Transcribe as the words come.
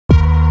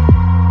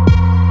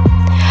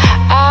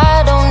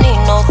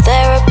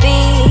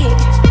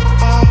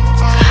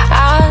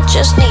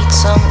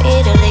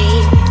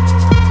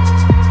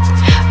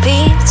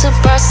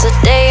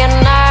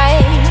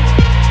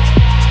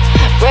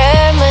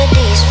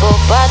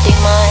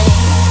body, mind.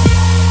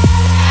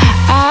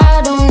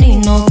 I don't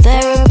need no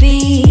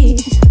therapy,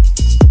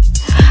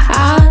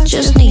 I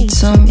just need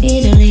some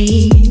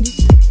Italy.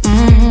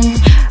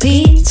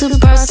 Pizza,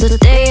 pasta,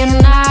 day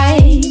and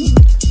night,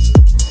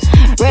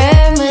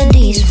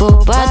 remedies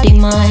for body,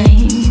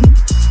 mind.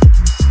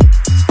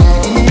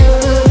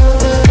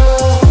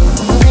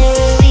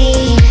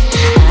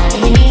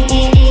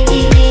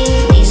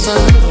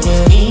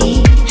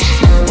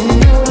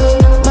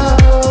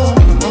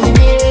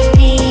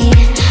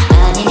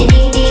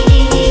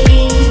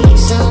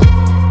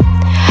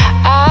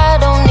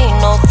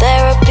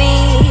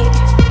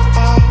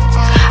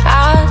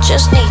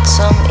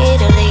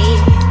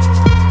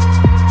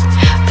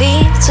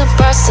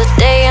 Pasta,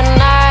 day and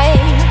night,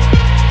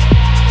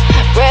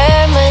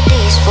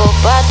 remedies for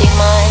body,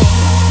 mind.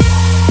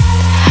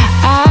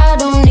 I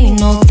don't need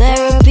no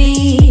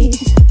therapy,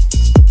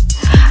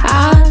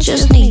 I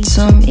just need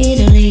some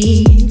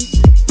Italy.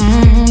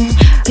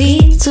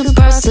 Pizza,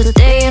 pasta,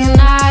 day and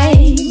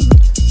night,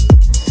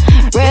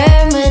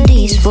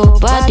 remedies for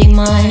body,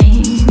 mind.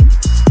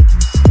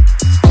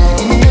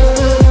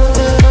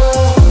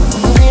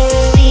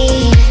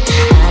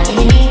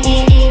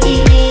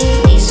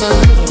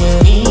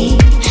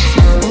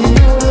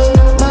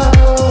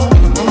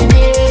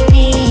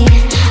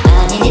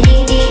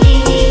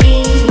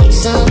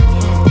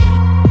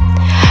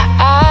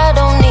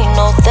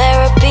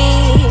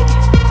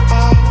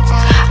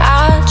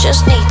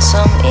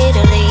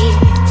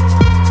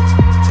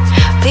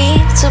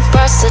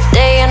 Pasta,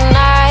 day and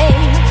night,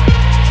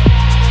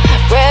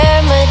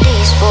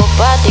 remedies for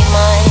body,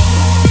 mind.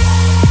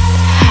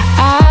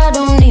 I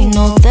don't need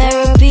no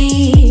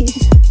therapy,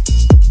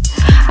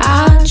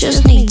 I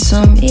just need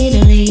some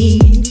Italy.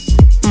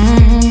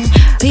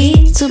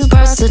 Pizza,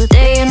 pasta,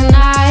 day and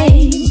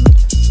night,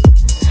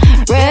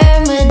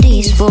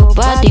 remedies for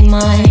body,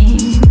 mind.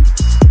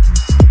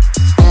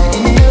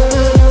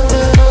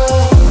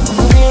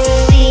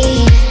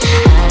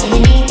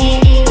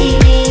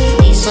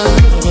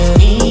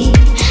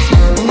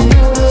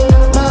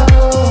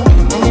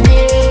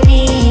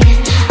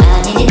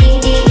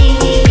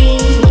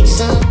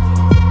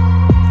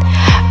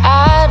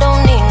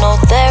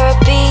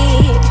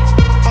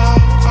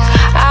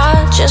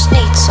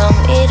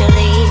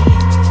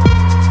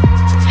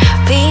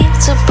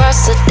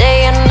 Pasta,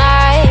 day and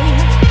night,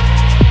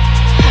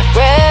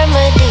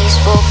 remedies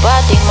for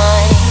body,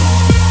 mind.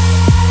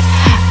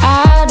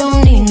 I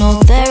don't need no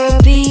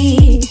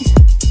therapy,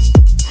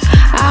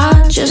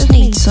 I just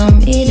need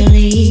some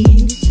Italy.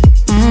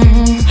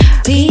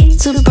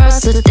 Pizza,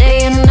 pasta,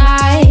 day and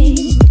night,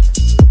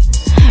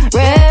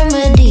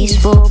 remedies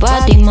for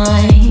body,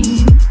 mind.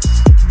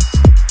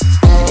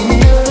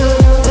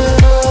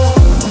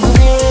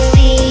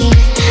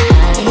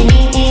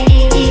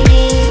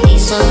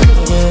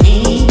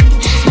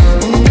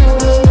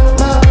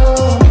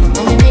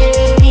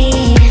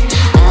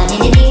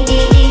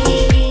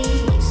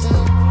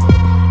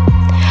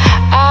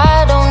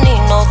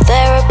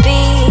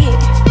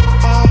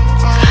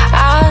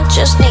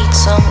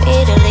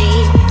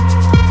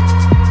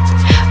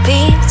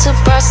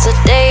 Pasta,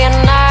 day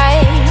and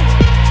night,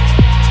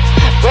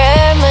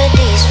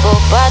 remedies for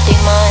body,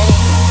 mind.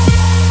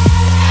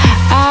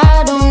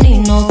 I don't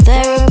need no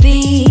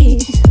therapy,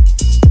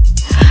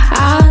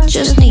 I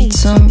just need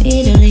some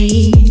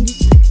Italy.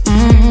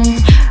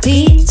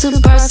 Pizza,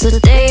 pasta,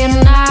 day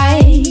and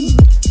night,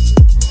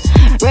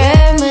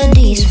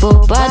 remedies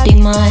for body,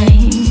 mind.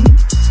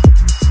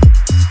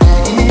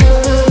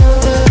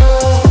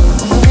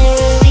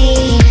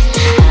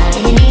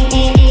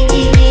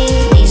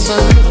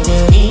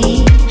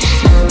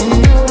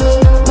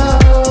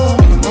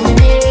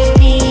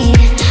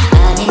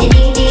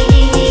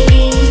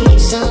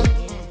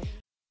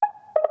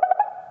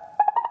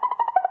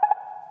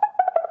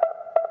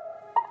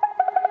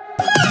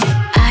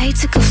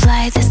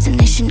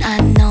 Destination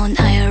unknown,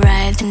 I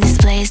arrived in this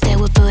place. They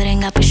were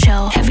putting up a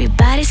show.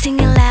 Everybody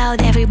singing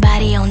loud,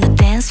 everybody on the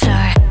dance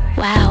floor.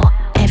 Wow,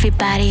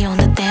 everybody on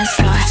the dance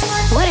floor.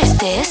 What is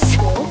this?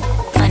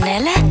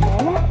 Minelli?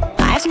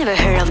 I've never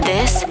heard of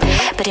this,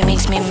 but it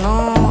makes me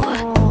move,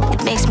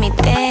 it makes me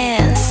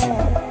dance.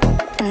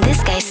 And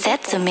this guy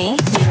said to me,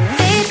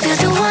 babe, you're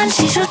the one,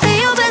 she's your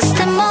best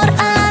amor.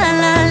 La la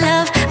la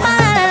love, la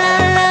la la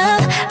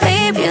love.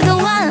 Babe, you're the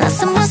one, la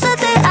famosa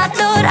te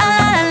adoro. La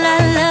la la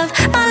love.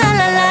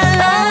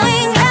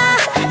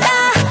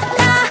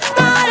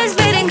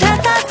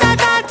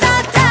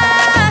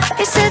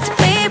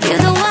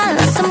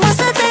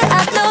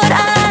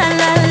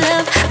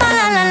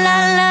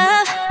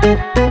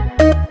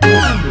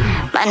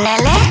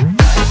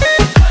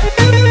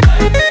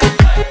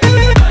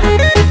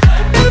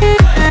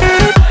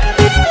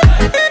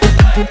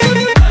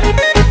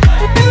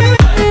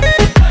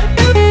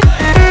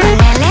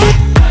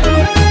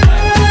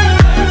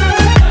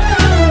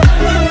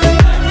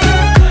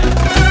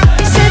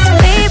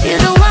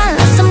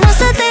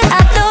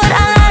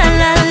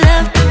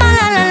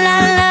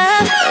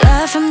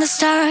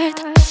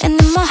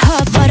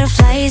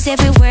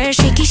 everywhere,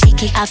 shaky,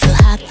 shaky, I feel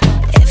hot.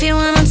 If you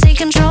wanna take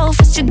control,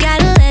 first you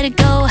gotta let it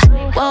go.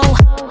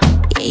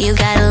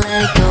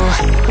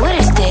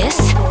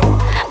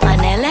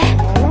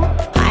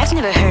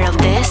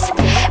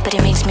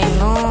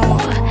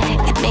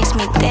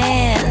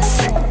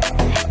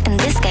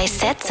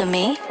 to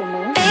me.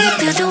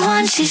 Babe, you're the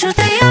one, și jur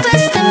te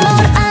iubesc de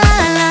mor. La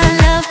la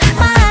love,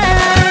 la la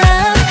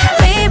love.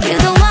 Babe,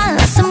 you're the one,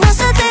 lasă-mă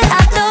să te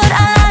ador.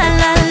 La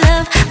la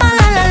love,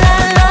 la la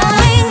love.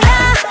 La la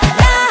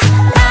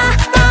la,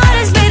 my heart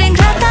is beating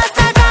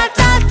Rakata ta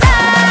ta ta.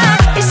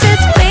 You said,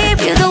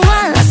 babe, you're the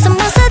one,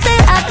 lasă-mă să te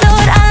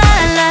ador. La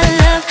la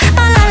love,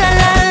 la la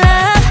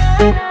love.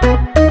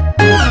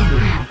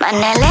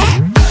 Minelli.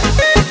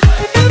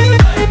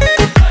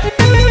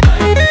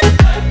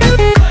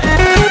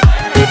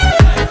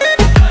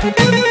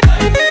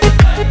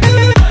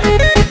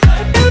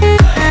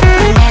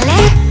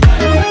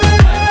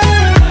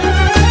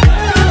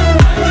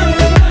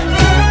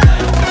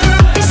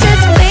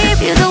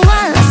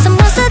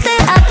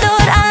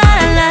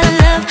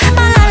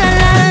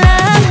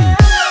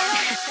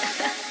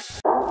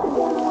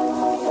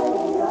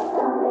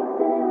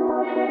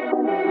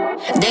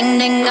 Ding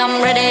ding, I'm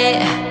ready.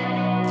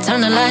 Turn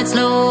the lights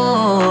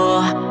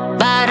low.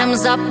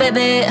 Bottoms up,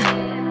 baby.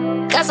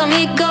 Got some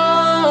heat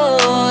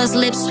goes.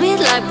 Lips sweet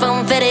like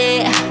confetti.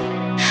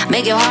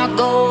 Make your heart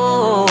go.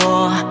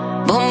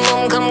 Boom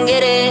boom, come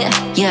get it.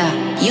 Yeah,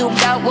 you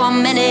got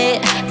 1 minute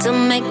to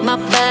make my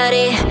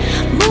body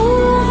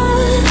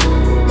move.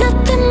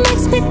 Nothing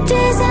makes me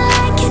dizzy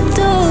like you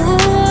do.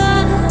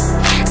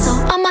 So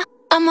I'ma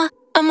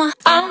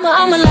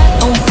light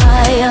on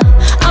fire.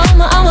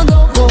 I'ma go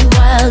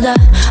wilder.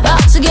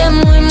 About to get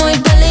muy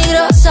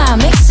peligrosa.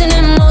 Mixing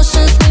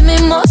emotions with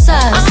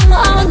mimosas.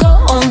 I'ma go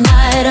all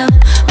night up.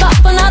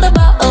 Pop another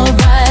bottle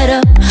right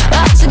up.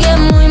 About to get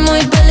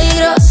muy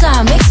peligrosa.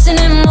 Mixing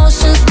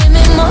emotions with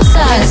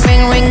mimosas.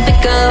 Ring,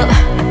 pick up.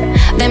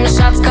 Them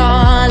shots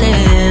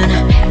calling.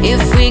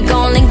 If we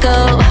gon' link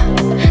up,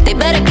 they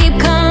better keep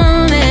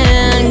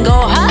coming. Go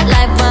hot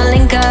like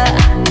Valinka.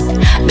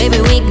 Baby,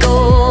 we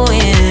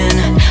going.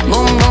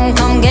 Boom boom,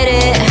 come get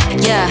it.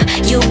 Yeah,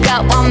 you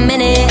got 1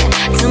 minute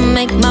to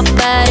make my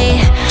body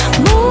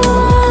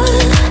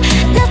move.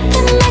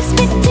 Nothing makes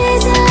me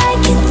dizzy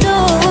like you do.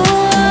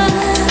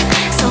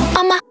 So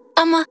I'ma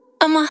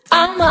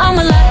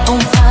light on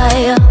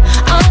fire.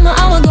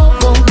 I'ma go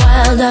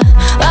wilder.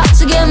 About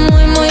to get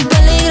muy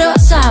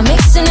peligrosa.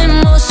 Mixing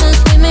emotions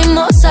with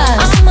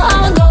mimosas.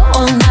 I'ma go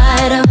all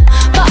night up.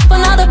 Pop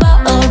another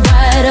bottle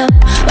right up.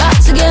 About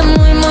to get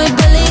muy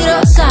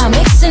peligrosa.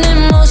 Mixing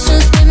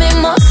emotions with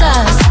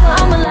mimosas.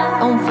 I'ma light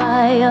on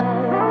fire.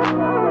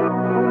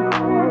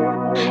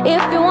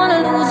 If you wanna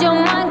lose your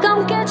mind,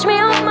 come catch me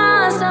on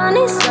my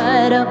sunny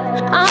side up.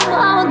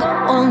 I'ma go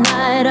all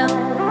night up.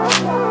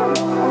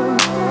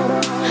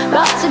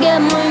 About to get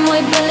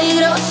muy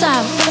peligrosa.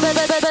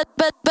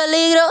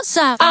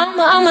 Peligrosa.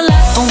 I'ma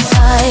light on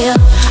fire.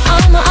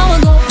 I'ma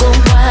go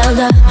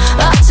wilder.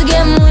 About to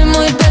get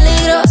muy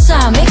peligrosa.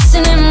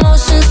 Mixing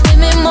emotions with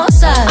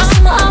mimosas.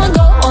 I'ma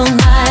go all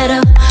night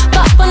up.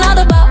 Pop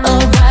another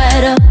bottle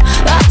right up.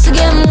 About to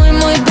get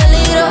muy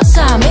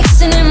peligrosa.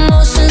 Mixing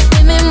emotions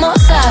with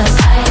mimosas.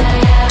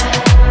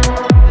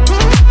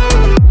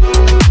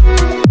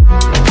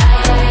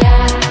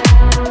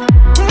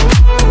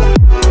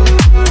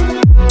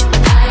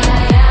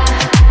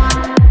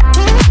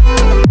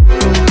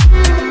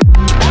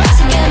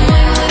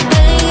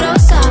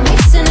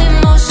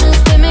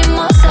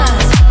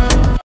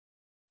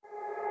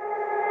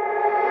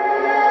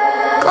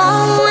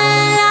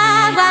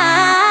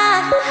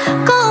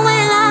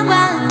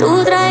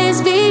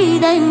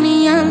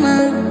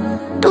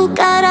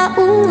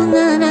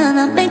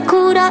 Me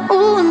cura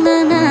una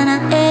nana,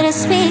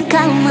 eres mi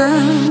calma.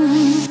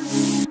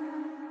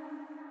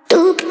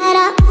 Tu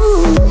cara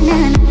una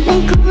nana, me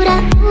cura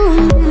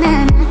una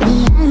nana, mi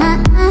alma,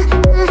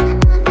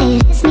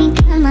 eres mi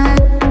calma.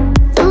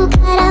 Tu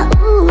cara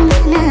una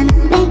nana,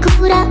 me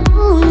cura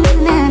una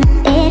nana,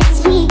 eres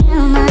mi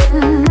calma.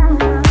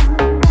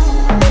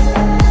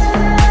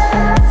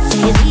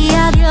 Pedí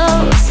a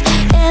Dios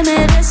que me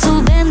dé su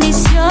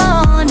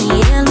bendición y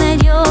Él me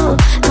dio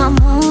tu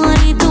amor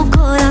y tu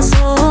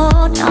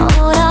corazón.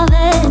 Ahora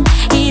ven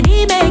y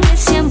dime que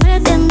siempre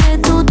tendré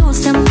tu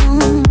dulce amor.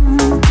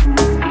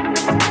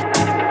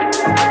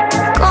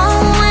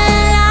 Como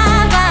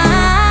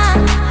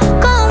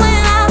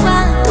el agua,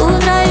 tú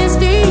traes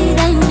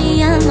vida en mi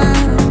alma.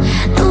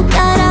 Tu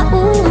cara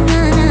una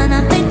nana,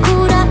 me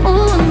cura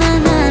una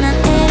nana,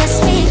 eres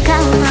mi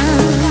calma.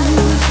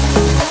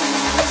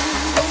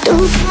 Tu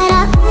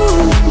cara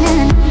una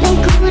nana, me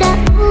cura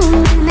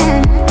una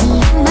nana, mi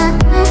alma,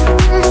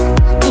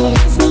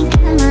 eres mi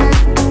calma.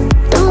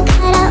 Tu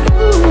cara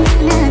una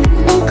nana,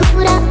 me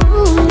cura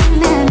una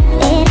nana,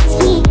 eres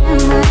mi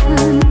calma.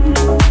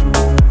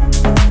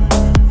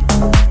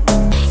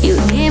 You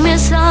give me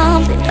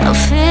something, a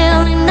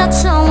feeling that's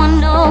so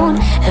unknown,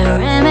 a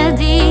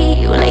remedy,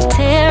 you like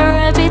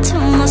therapy to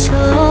my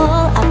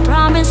soul. I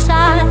promise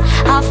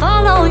I'll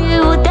follow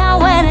you down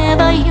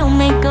wherever you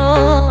may go.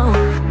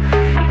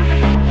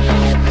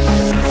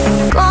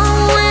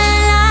 Como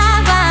el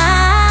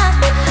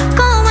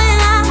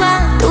agua,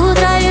 tú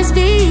traes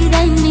vida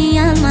en mi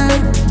alma.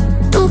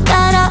 Tu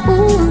cara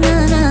una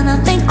nana,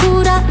 me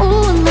cura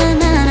una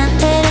nana,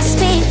 eres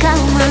mi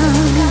calma.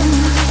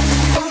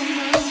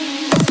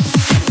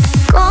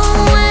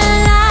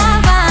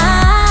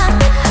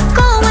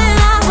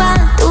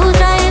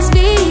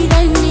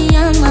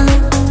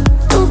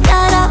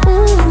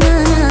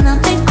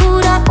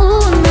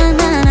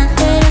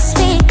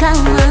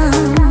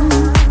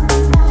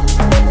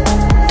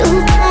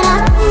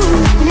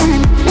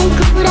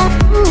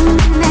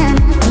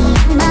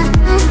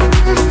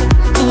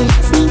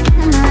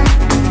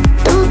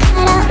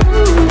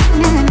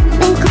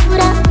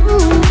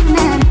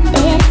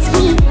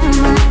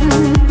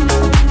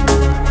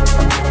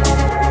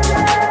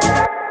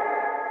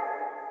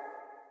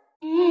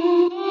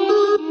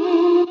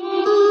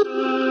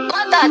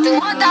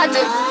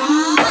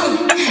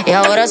 Y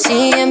ahora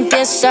sí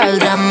empieza el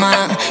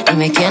drama.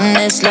 Dime quién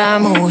es la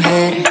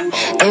mujer.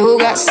 Te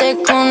jugaste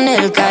con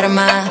el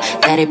karma.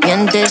 Te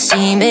arrepientes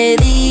si me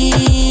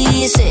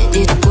dices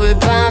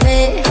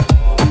discúlpame.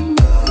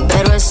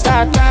 Pero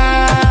esta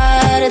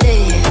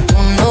tarde tú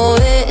no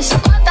ves.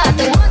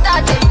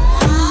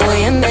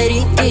 Voy en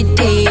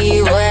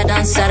RiTiTi, voy a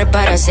danzar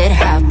para ser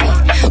happy.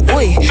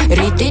 Uy,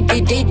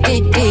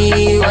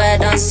 RiTiTi, voy a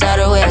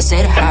danzar, voy a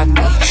ser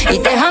happy. Y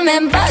déjame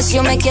en paz,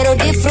 yo me quiero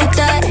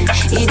disfrutar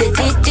y de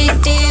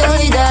ti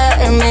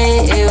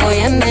olvidarme. Voy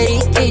en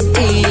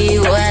RiTiTi,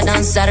 voy a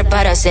danzar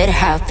para ser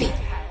happy.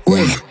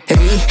 Uy,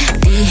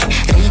 RiTiTi.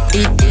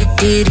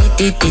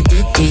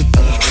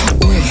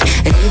 Uy,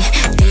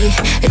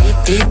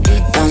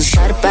 RiTiTi,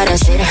 danzar para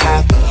ser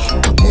happy.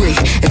 Uy,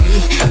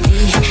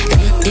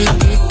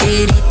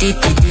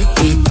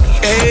 RiTiTi.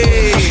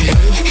 Hey,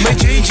 my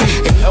Gigi,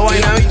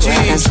 Guaynaa, my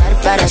Gigi.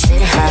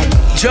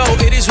 Yo,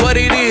 it is what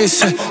it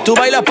is. Tú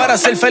bailas para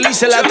ser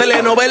feliz en la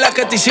telenovela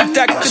que te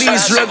hiciste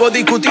actriz. Luego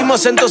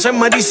discutimos, entonces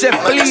me dices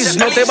please,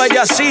 no te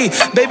vayas así,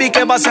 baby,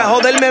 que vas a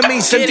joderme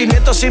mis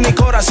sentimientos y mi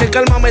corazón. El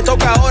calma me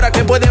toca ahora,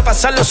 ¿qué puede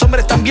pasar? Los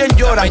hombres también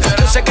lloran.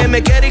 Yo sé que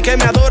me quiere y que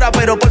me adora,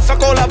 pero porfa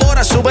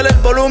colabora, súbele el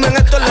volumen,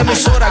 esto es la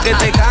emisora que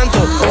te canto.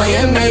 Voy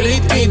en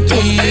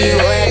RiTiTi,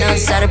 voy a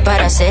danzar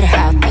para ser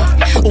happy.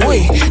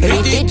 Uy,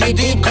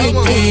 RiTiTi,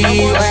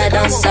 voy a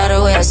danzar,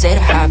 voy a ser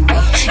happy.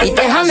 Y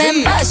déjame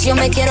en paz, yo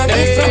me quiero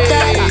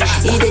disfrutar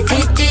y de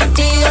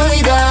ti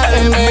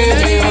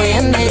olvidarme. Voy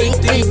en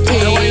RiTiTi,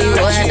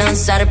 voy a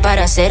danzar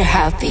para ser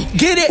happy.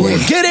 Get it,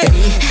 get it.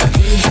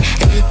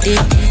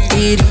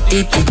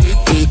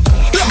 RiTiTi,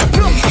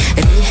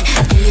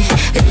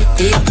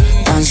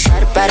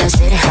 danzar para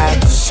ser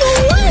happy.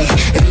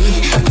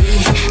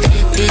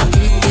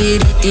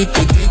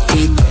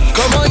 RiTiTi.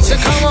 Como dice,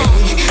 como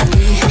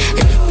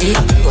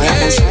voy a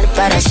danzar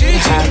para ser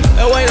happy.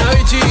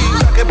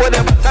 ¿Qué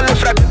puede pasarlo? ¿Qué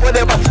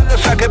puede pasarlo?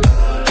 ¿Qué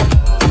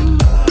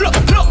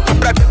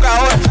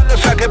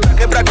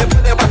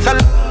puede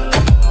pasarlo?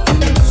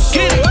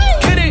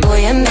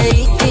 Voy en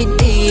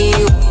RiTiTi.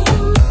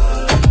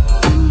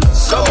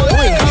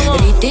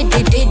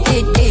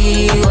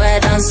 RiTiTi, voy a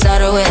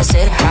danzar, voy a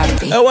ser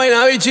happy.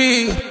 Guaynaa,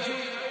 bichi.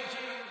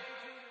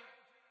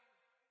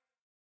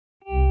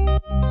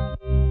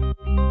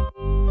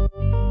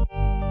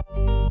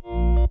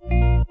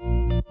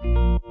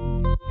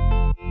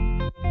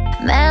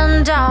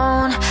 Man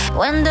down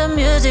when the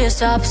music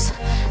stops.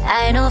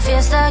 Hay no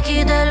fiesta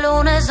aquí de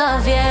lunes a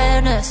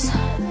viernes.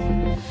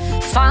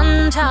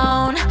 Fun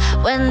town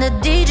when the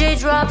DJ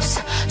drops.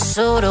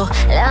 Solo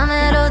la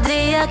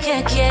melodía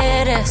que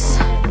quieres.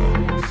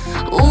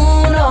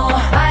 Uno,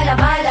 baila,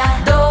 baila.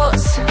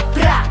 Dos,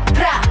 pra,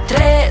 pra.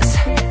 Tres,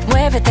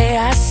 muévete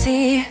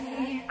así.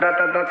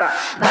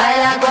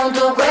 Baila con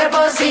tu cuerpo,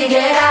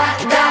 sigue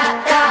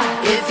Rakata.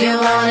 If you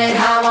want it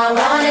how I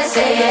want it,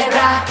 say it,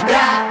 ra,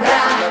 ra,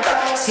 ra.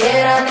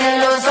 Ciérrate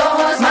los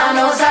ojos,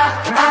 manos up,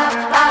 up,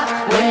 up.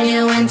 When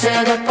you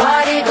enter the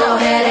party, go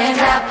ahead and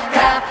clap,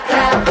 clap,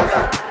 clap.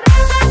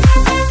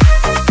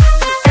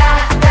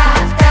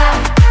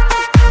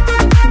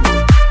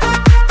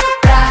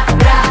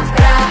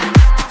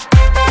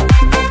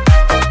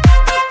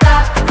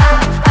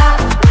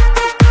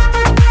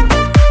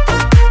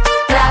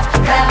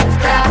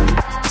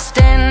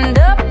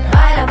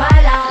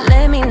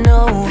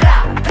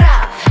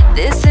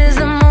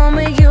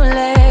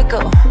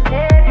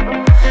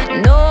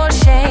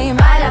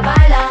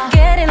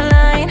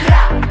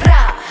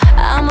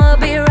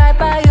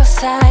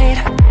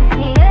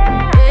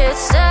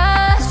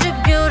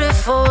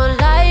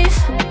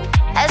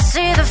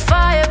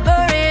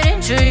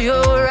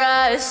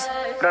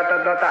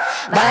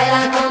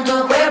 Baila con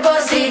tu cuerpo,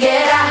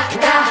 sigue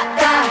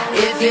Rakata.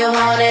 If you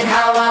want it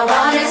how I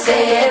want it,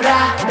 say it,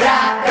 ra,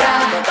 ra, ra.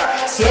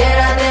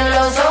 Ciérrate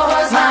los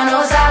ojos,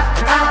 manos up,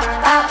 up,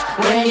 up.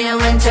 When you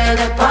enter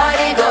the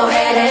party, go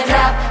ahead and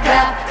clap,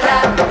 clap,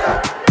 clap.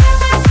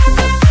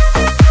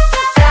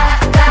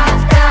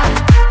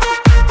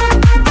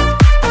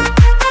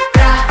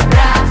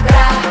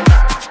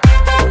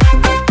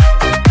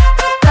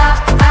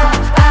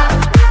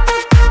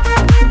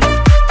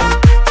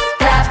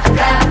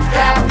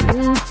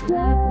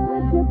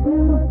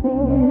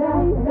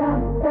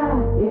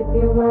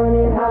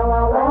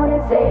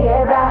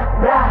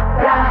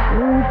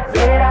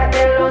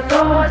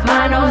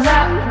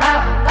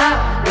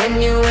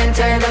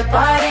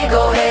 Party,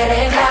 go ahead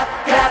and clap,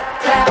 clap,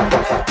 clap.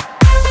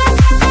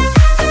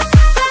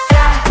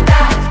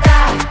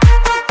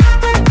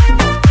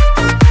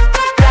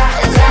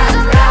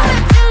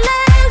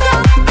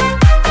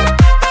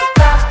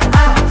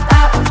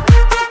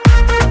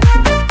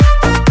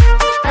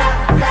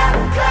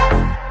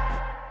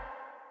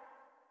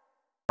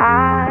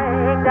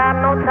 I got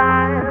no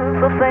time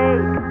for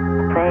fake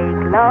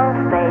love,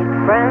 fake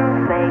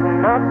friends, fake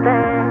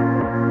nothing.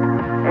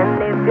 And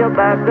if you're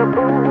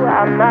bugaboo,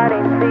 I'm not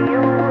into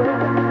you.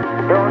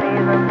 Don't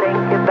even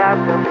think about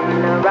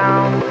coming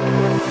around.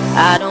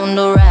 I don't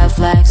do red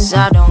flags,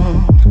 I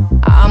don't.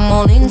 I'm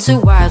all into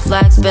white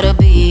flags, better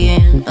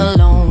being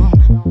alone.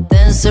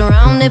 Then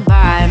surrounded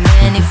by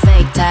many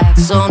fake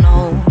tags, oh no.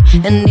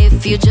 And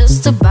if you're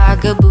just a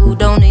bugaboo,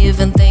 don't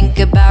even think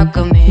about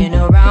coming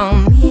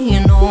around me.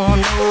 No,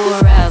 no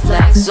red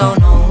flags, oh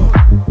no.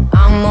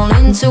 I'm all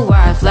into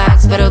white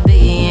flags, better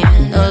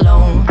being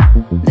alone.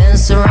 Then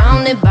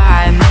surrounded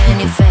by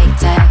many fake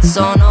tags,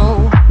 oh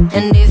no.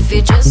 And if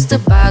you're just a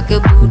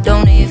bugaboo,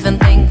 don't even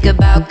think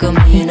about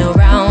coming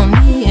around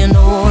me.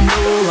 No,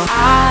 no,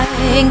 I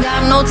ain't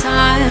got no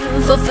time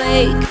for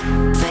fake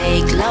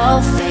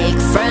love,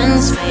 fake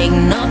friends, fake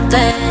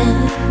nothing.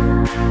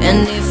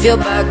 And if you're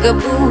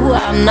bugaboo,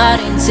 I'm not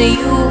into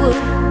you.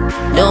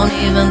 Don't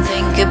even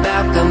think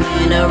about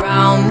coming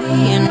around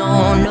me.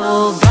 No,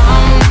 no,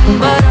 bum,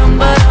 ba-dum,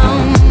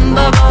 ba-dum,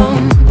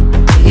 ba-bum.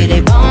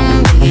 Biggity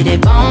bum, biggity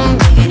bum,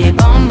 biggity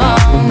bum,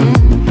 bum.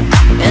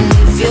 And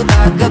if you're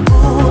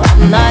bugaboo,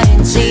 I'm not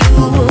into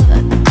you.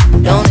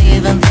 Don't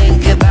even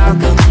think about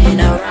coming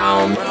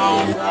around me.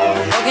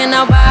 Walking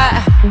out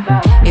by,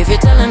 if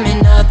you're telling me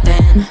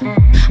nothing,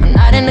 I'm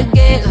not in the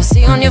games, I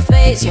see on your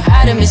face you're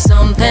hiding me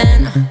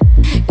something.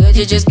 Could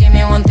you just give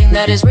me one thing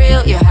that is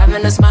real? You're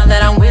having a smile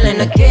that I'm willing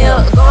to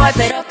kill. Go wipe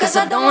it up cause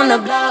I don't wanna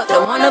bluff,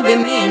 don't wanna be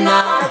me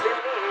now.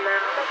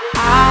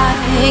 I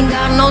ain't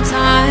got no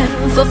time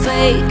for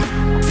fake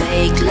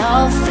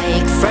love,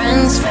 fake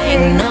friends, fake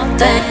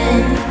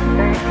nothing.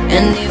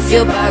 And if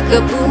you're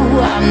bugaboo,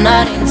 I'm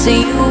not into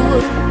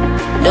you.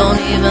 Don't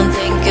even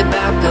think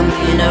about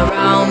coming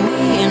around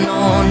me. No,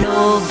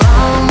 no,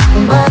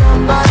 bum, ba-dum,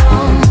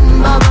 ba-dum,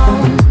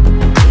 ba-bum.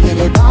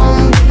 Biggity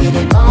bum,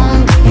 biggity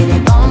bum, biggity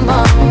bum,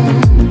 bum.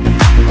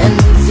 And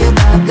if you're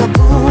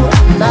bugaboo,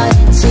 I'm not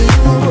into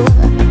you.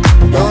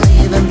 Don't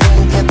even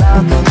think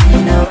about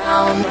coming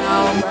around,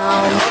 round,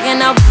 round.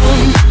 Looking out,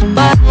 boom,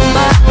 ba,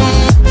 ba, boom.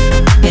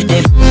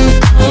 Biggity boom,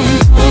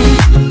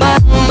 boom, ba,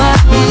 ba,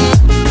 boom.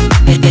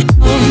 Biggity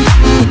boom,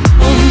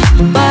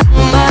 boom, ba,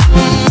 ba,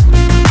 boom.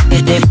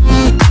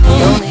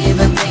 Don't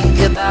even think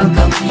about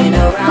coming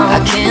around. I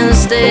can't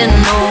stand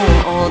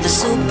all the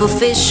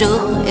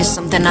superficial. It's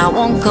something I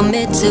won't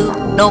commit to.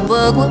 No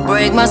bug will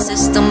break my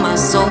system, my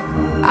soul.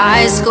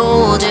 Ice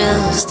cold,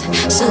 just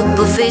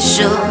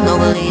superficial. No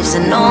beliefs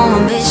and no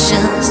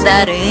ambitions.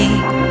 That ain't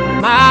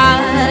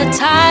my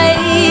type.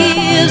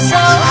 So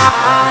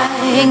I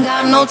ain't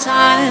got no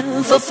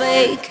time for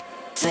fake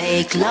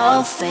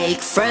love, fake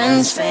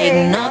friends, fake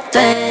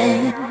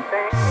nothing.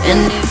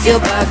 And if you're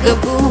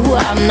bugaboo,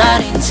 I'm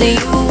not into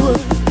you.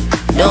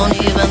 Don't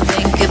even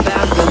think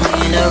about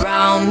coming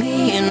around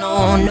me.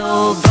 No,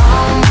 no,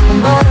 bum,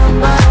 ba-dum,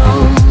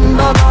 ba-dum,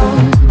 ba-bum.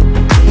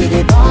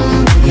 Biggity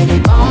bum, biggity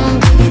bum,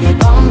 biggity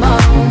bum,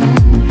 bum.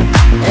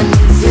 And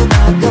if you're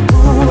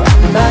bugaboo,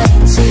 I'm not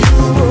into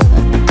you.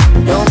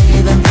 Don't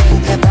even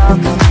think about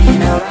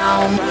coming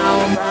around,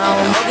 round,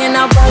 round. Looking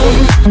out,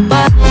 boom,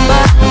 ba-dum,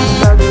 ba-dum.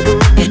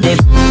 Biggity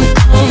bum,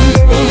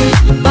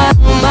 boom,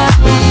 ba-dum, ba-dum.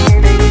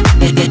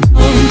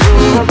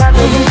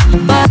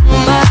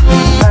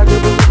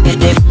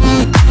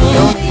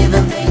 Don't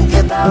even think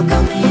about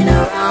coming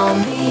around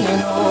me.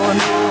 No,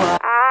 no,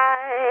 I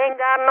ain't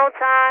got no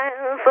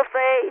time for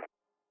fake.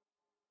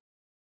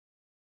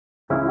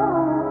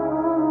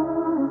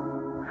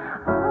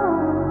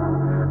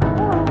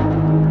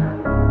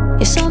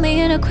 You saw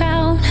me in a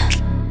crowd,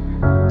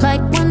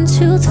 like 1,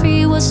 2,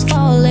 3 was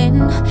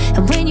falling.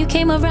 And when you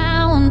came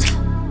around,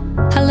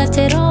 I left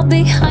it all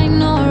behind,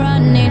 no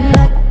running.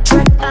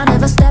 Backtrack, I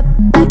never step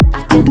back,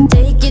 I can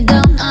take you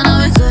down. I know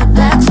it could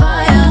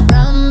backfire.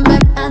 Run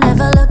back, I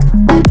never look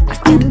back, I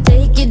can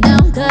take you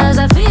down. Cause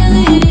I feel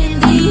it in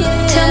the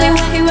air. Tell me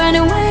why he ran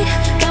away,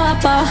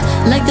 Papa.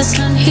 Like the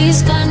sun,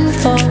 he's gone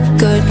for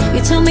good.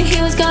 You told me he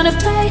was gonna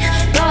play,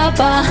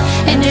 Papa.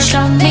 And you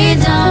shot me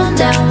down,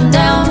 down,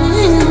 down,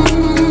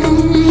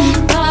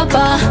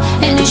 Papa.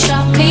 And you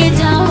shot me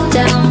down,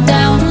 down,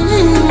 down,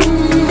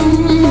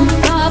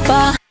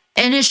 Papa.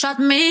 And you shot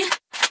me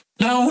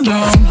down,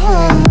 down.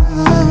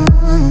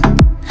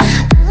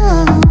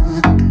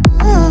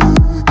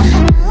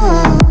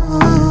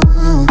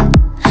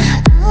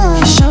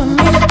 You shot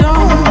me down.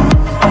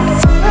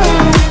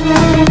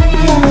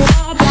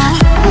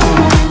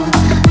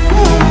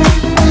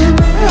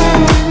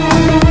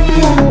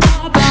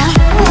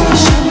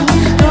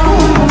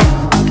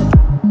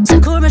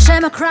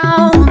 My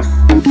crown,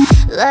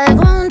 like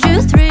 1,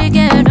 2, 3,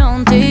 get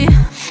on the.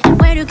 And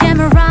when you came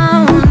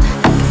around,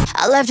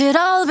 I left it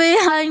all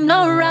behind,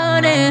 no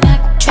running.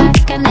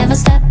 Backtrack, I never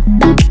step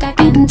back, I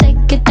can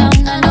take it down.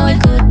 I know it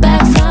could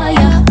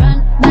backfire.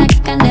 Run back,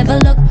 I never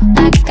look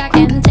back, I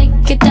can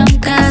take it down.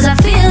 Cause I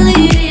feel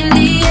it in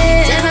the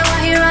air. Tell me why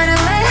he ran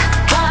away,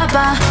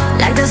 Papa.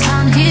 Like the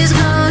sun, he's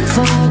gone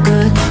for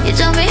good. You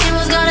told me he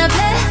was gonna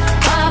play,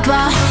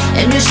 Papa.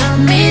 And you shot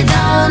me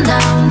down,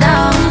 down,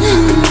 down,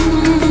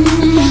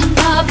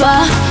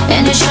 Papa.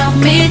 And you shot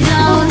me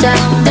down,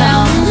 down,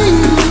 down,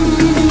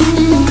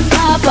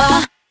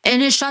 Papa.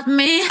 And you shot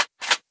me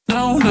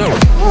down, down.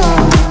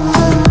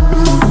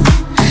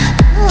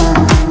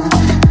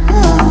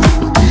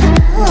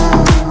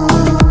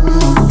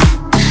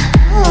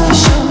 You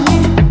shot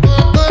me.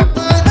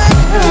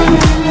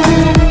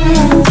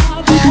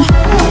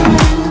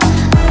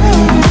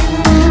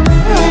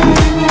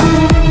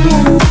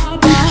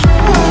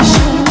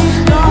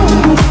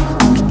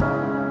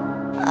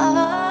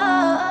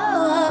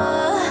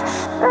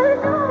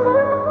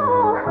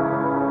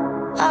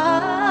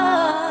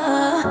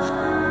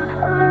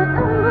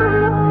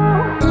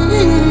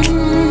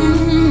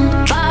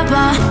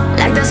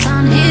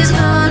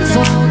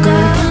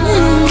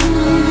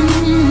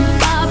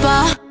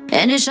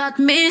 you shut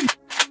me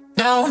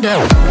down.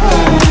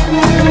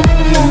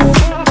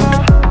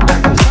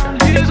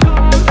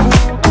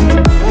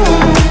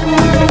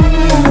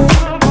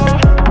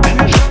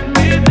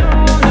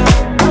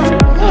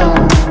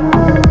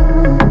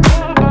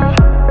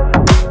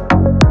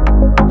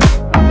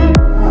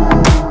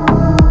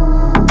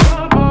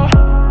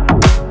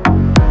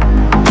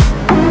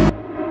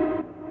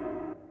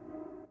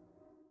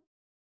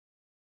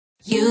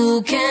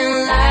 You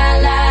can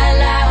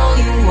lie all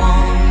you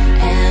want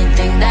and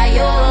think that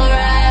you're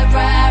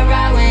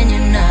right when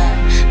you're not.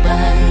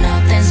 But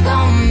nothing's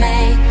gonna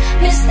make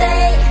me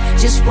stay.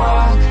 Just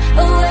walk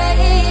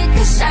away,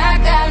 'cause I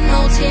got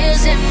no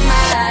tears in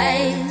my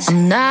eyes.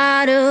 I'm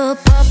not a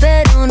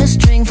puppet on a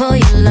string for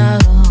your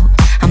love.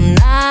 I'm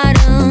not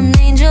an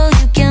angel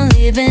you can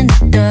leave in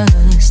the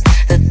dust.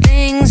 The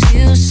things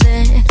you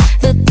said,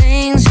 the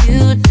things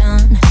you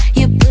done,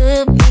 you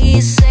put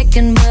me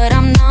second, but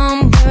I'm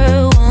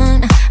number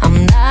one.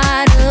 I'm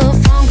not a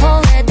phone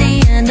call at the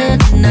end of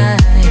the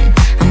night.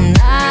 I'm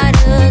not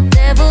a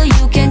devil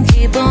you can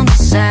keep on the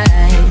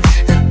side.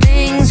 The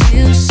things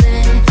you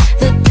said,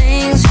 the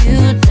things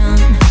you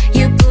done,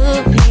 you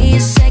put me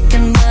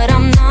second, but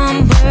I'm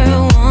number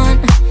one.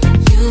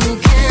 You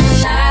can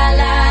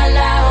lie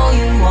all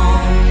you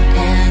want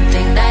and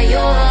think that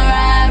you're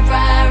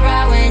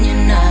right when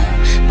you're not.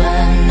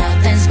 But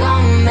nothing's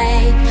gonna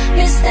make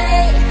me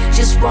stay.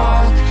 Just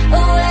walk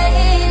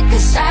away,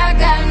 'cause I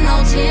got no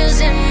tears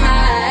in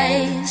my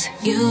eyes.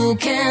 You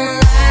can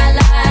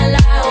lie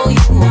all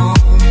you want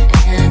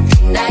and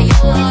think that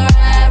you're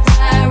right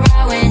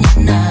when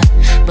you're not.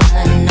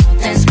 But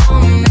nothing's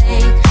gonna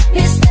make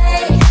me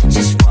stay.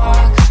 Just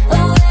walk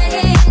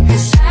away,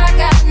 'cause I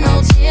got no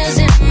tears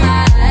in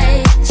my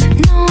eyes.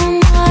 No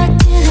more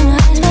tears in my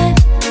eyes, babe.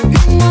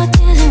 No more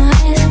tears in my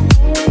eyes.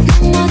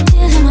 No more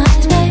tears in my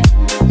eyes, babe.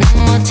 No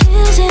more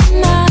tears in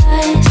my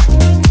eyes.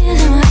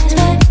 Tears in my eyes,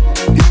 babe.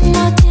 No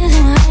more tears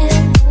in my eyes.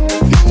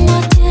 No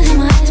more tears in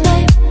my eyes,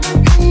 babe.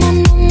 No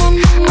more.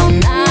 I'm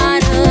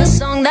not a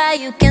song that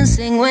you can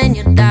sing when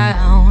you're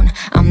down.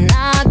 I'm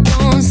not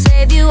gonna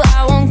save you,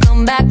 I won't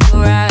come back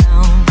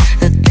around.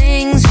 The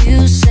things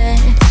you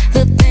said,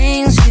 the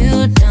things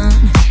you done,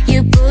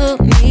 you put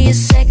me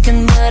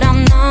second, but I'm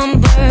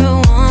number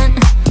one.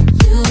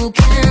 You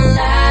can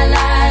lie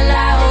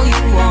all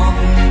you want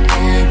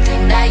and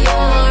think that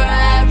you're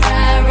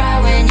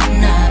right when you're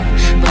not.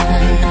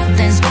 But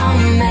nothing's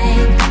gonna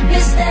make me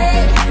stay.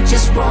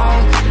 Just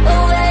walk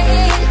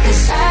away,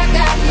 'cause I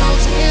got no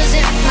tears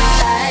in my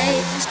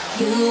eyes.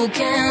 You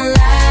can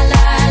lie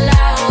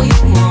all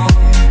you want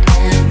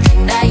and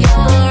think that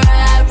you're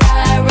right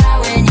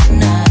when you're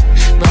not.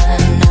 But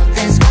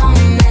nothing's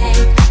gonna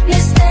make me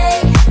stay.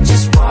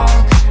 Just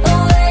walk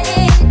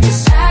away,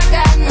 'cause I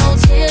got no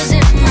tears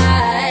in my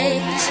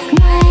eyes.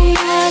 No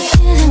more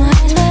tears in my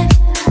eyes, babe.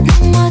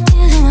 No more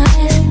tears in my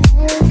eyes.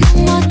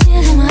 No more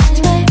tears in my eyes,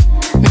 babe.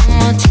 No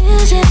more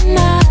tears in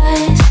my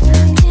eyes.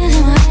 Tears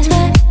in my eyes,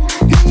 babe.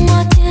 No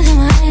more tears in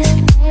my eyes.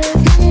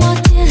 No more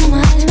tears in my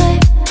eyes,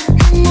 babe.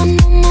 No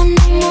more.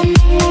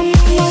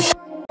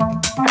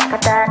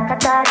 Rakata,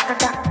 rakata,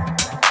 rakata.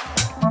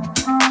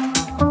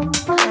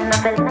 Una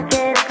felina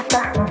que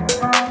rakata.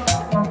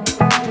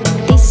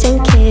 Dicen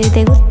que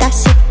te gusta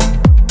así.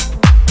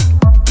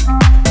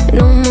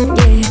 No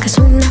muñecas,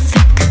 una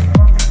fake.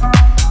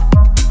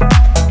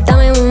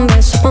 Dame un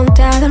beso,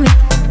 ponte a dormir.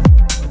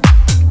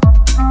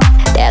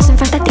 Te hacen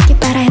falta tiki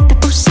para esta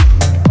pussy.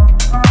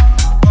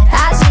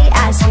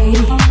 Así,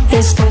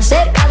 estoy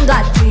cercando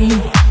a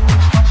ti.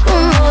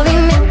 Un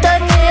movimiento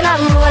que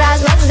enamoras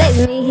más de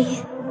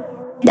mí.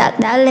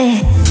 Dale,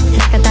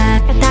 rakata,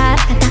 rakata,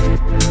 rakata.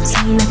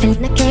 Soy una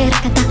felina que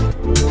rakata.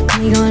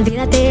 Conmigo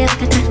olvídate la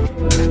catra.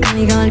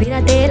 Conmigo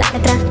olvídate la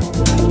catra.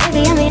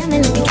 Baby, llame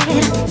lo que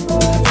quiera.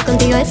 Yo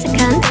contigo esa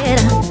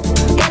cantera.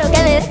 Quiero que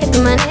me dejes tu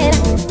manera.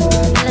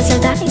 A la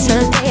suelta y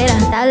soltera.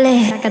 Dale,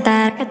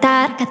 rakata,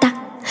 rakata, rakata.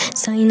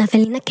 Soy una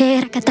felina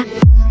que rakata.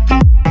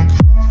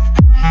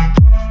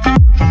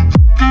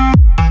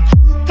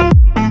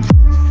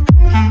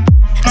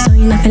 Soy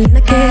una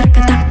felina que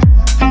rakata.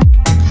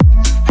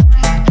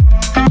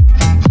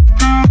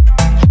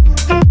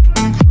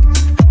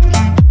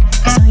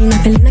 Soy una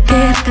felina que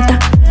rakata.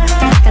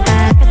 Rakata,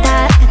 rakata,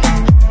 rakata.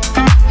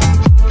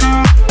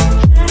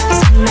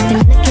 Soy una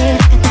felina que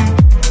rakata.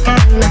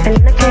 Soy una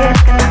felina que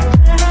rakata.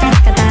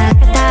 Rakata,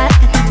 rakata,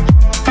 rakata.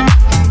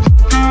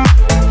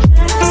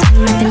 Soy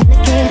una felina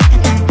que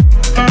rakata.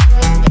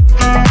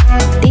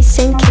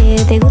 Dicen que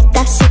te gusta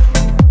así.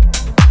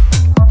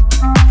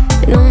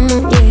 No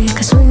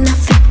muñeca, soy una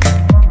fake.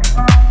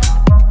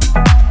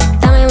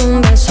 Dame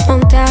un beso,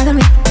 ponte a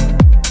dormir.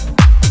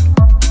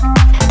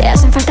 Te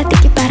hacen falta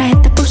tiki para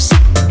esta pussy.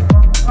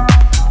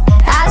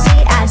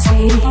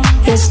 Así,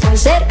 estoy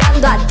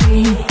cercando a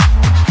ti.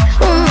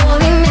 Un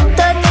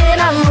movimiento que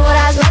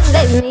enamoras más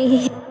de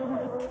mí.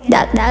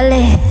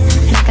 Dale,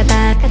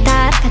 rakata,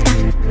 rakata, rakata.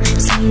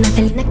 Soy una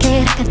felina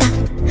que rakata.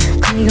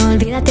 Conmigo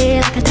olvídate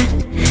la catra.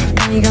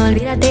 Conmigo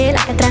olvídate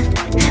la catra.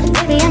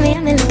 Baby,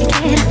 llame lo que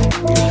quiera.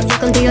 Yo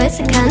contigo es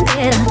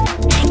cantera.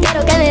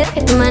 Quiero que me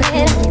dejes tu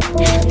manera.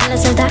 Dale,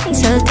 suelta y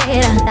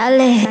soltera.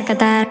 Dale,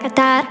 rakata,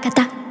 rakata,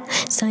 rakata.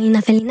 Soy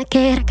una felina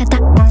que rakata.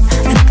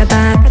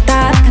 Rakata,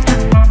 rakata, rakata.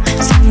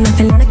 Soy una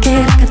felina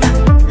que rakata.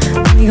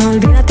 Conmigo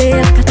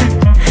olvídate, rakata.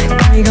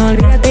 Conmigo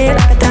olvídate,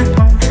 rakata.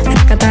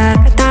 Rakata,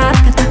 rakata,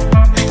 rakata.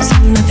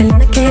 Soy una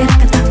felina que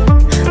rakata.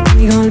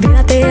 Conmigo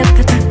olvídate,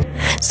 rakata.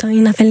 Soy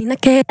una felina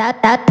que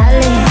dale.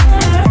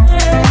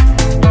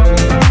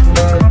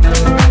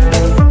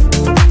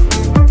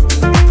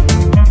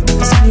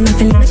 Soy una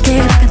felina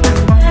que rakata.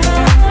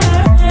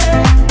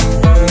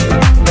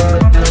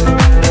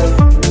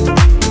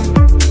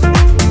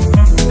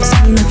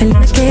 Soy una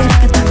felina que rakata.